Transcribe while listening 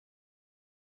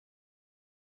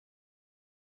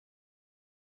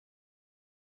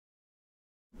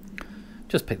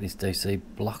Just picked this DC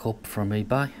block up from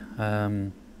eBay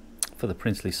for the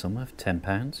princely sum of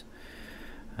 £10.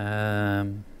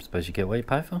 Suppose you get what you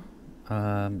pay for.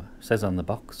 Says on the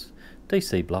box,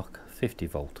 DC block 50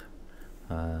 volt,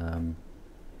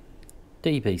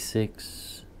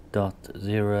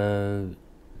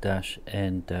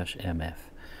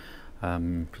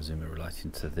 dB6.0-N-MF, presumably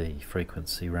relating to the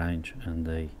frequency range and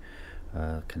the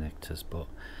connectors, but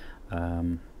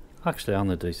actually on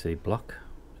the DC block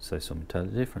it says something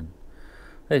totally different.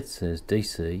 It says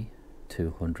DC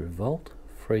 200 volt,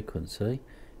 frequency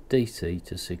DC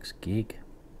to 6 gig,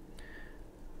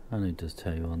 and it does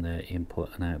tell you on there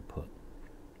input and output.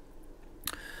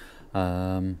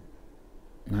 Now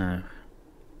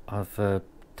I've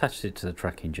attached it to the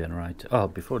tracking generator. Oh,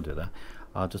 before I do that,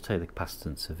 I'll just tell you the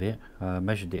capacitance of it.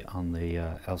 Measured it on the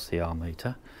LCR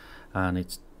meter, and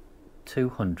it's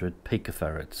 200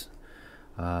 picofarads,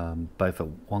 both at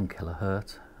 1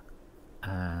 kilohertz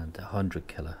and 100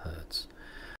 kilohertz.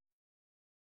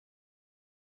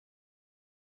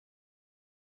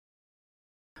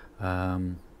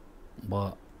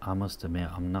 Well, I must admit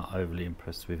I'm not overly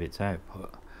impressed with its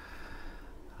output.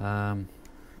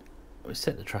 We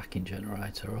set the tracking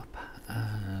generator up,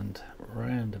 and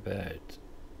around about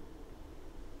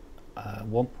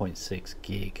 1.6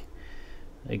 gig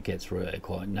it gets really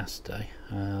quite nasty.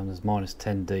 There's minus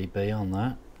 10 dB on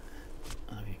that,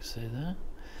 if you can see that.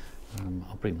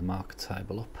 I'll bring the marker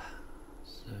table up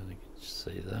so you can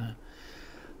see that.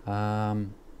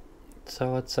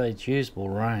 So I'd say its usable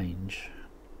range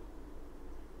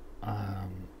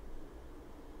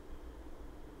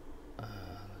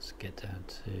let's get down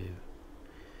to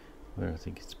where I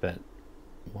think it's about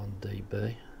 1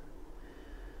 dB,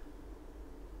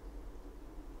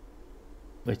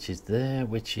 which is there,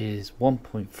 which is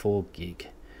 1.4 gig.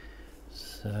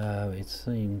 So it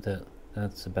seemed that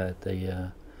that's about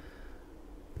the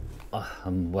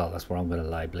well, that's what I'm going to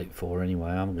label it for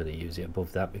anyway. I'm going to use it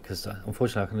above that because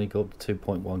unfortunately I can only go up to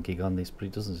 2.1 gig on this, but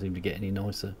it doesn't seem to get any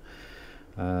nicer.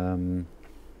 So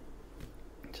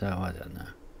I don't know.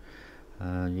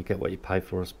 You get what you pay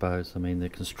for, I suppose. I mean, the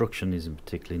construction isn't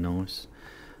particularly nice.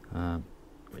 Let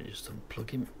me just unplug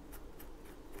him.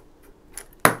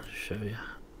 I'll show you.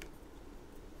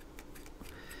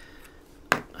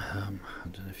 I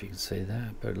don't know if you can see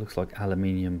that, but it looks like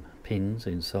aluminium pins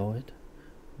inside.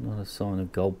 Not a sign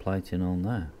of gold plating on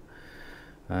that.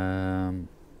 And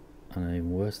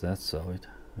even worse, that side.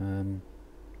 I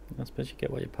suppose you get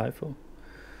what you pay for.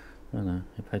 I don't know,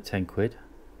 you pay 10 quid.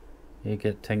 You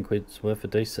get 10 quid's worth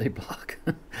of DC block.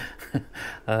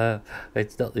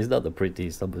 It's not the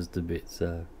prettiest numbers to bit.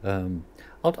 So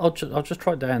I'll just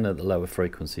try down at the lower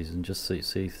frequencies and just see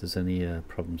if there's any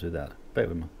problems with that. Bear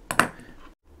with me.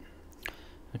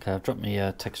 Okay, I've dropped my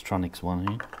Tektronix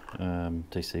one in,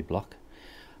 DC block,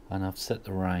 and I've set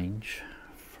the range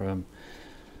from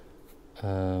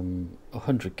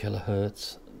 100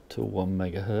 kilohertz to 1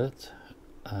 megahertz,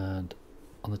 and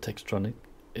on the Tektronix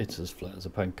it's as flat as a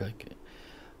pancake.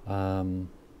 No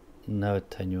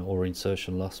attenuation or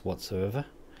insertion loss whatsoever.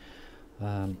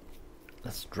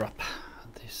 Let's drop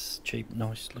this cheap,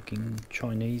 nice looking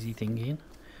Chinesey thing in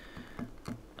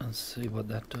and see what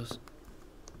that does.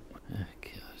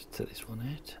 Okay, let's take this one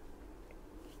out.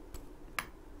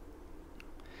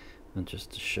 And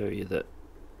just to show you that,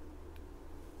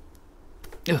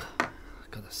 God,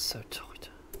 that's so tight.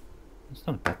 It's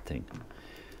not a bad thing.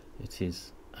 It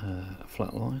is a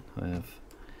flat line. I have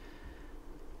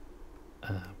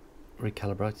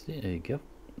recalibrated it. There you go,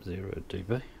 0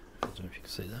 dB. I don't know if you can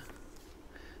see that.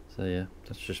 So yeah,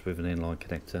 that's just with an inline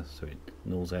connector, so it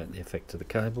gnaws out the effect of the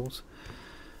cables.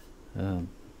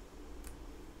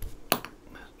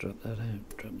 Drop that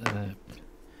out, drop that out.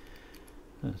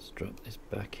 Let's drop this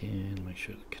back in, make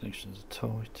sure the connections are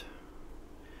tight.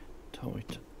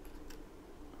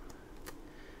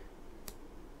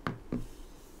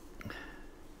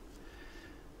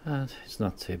 And it's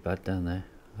not too bad down there.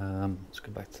 Let's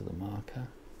go back to the marker.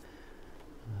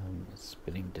 It's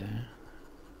spinning down.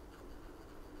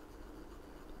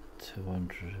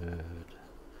 200,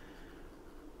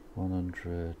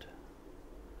 100.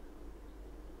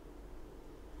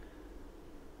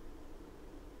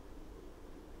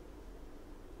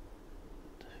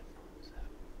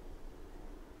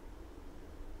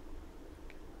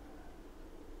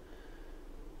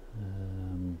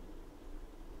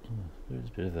 There's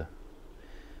a bit of a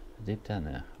dip down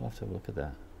there. I'll have to have a look at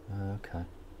that.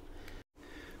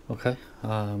 Okay,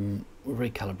 we're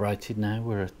recalibrated now.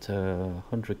 We're at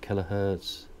 100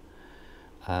 kilohertz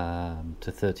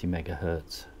to 30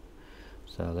 megahertz.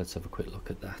 So let's have a quick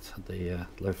look at that, the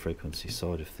low frequency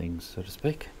side of things, so to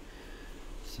speak.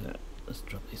 So let's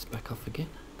drop this back off again.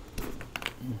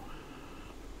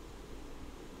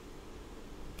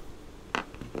 Pop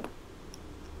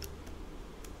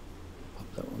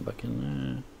that one back in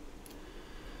there.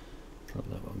 Drop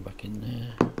that one back in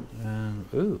there. And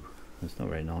ooh, that's not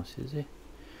very nice, is it?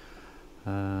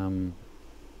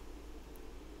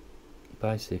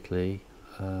 Basically,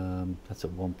 that's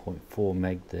at 1.4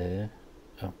 meg there.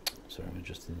 Oh, sorry, I'm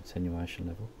adjusting the attenuation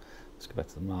level. Let's go back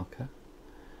to the marker.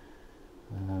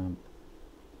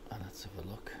 And let's have a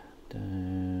look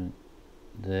down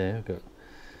there. We've got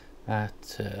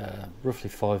at roughly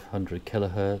 500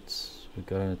 kilohertz. We've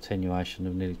got an attenuation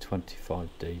of nearly 25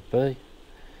 dB.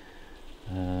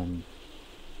 And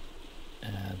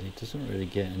it doesn't really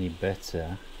get any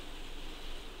better.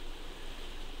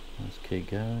 Let's keep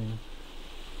going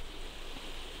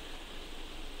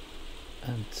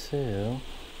until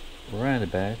around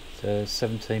about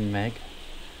 17 meg.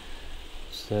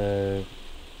 So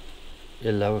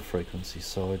the lower frequency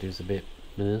side is a bit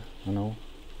bleh and all.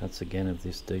 That's again of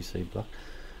this DC block.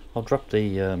 I'll drop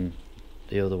the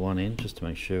other one in just to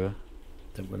make sure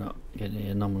that we're not getting any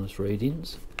anomalous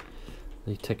readings.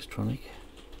 The Tektronix.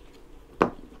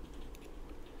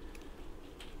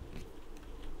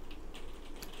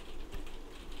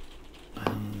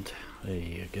 And there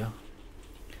you go.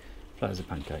 Flat as a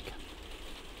pancake.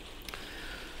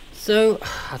 So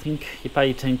I think you pay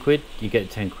your 10 quid, you get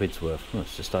 10 quid's worth. Well,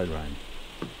 it's just over around.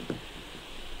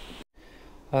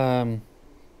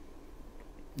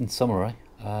 In summary,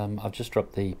 I've just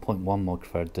dropped the 0.1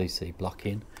 microfarad DC block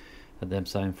in at them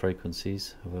same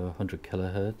frequencies of 100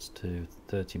 kilohertz to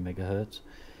 30 megahertz,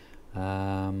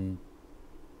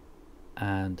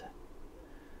 and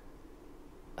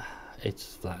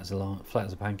it's flat as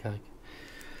a pancake.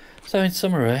 So in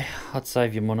summary, I'd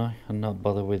save your money and not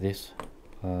bother with this.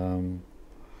 You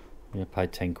pay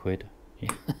 10 quid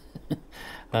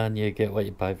and you get what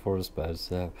you pay for, I suppose.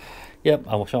 So yep,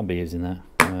 I shan't be using that.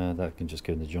 That can just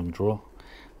go in the junk drawer,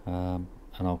 and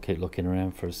I'll keep looking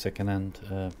around for a second-hand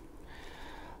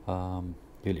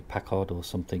Hewlett Packard or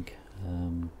something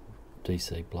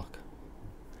DC block.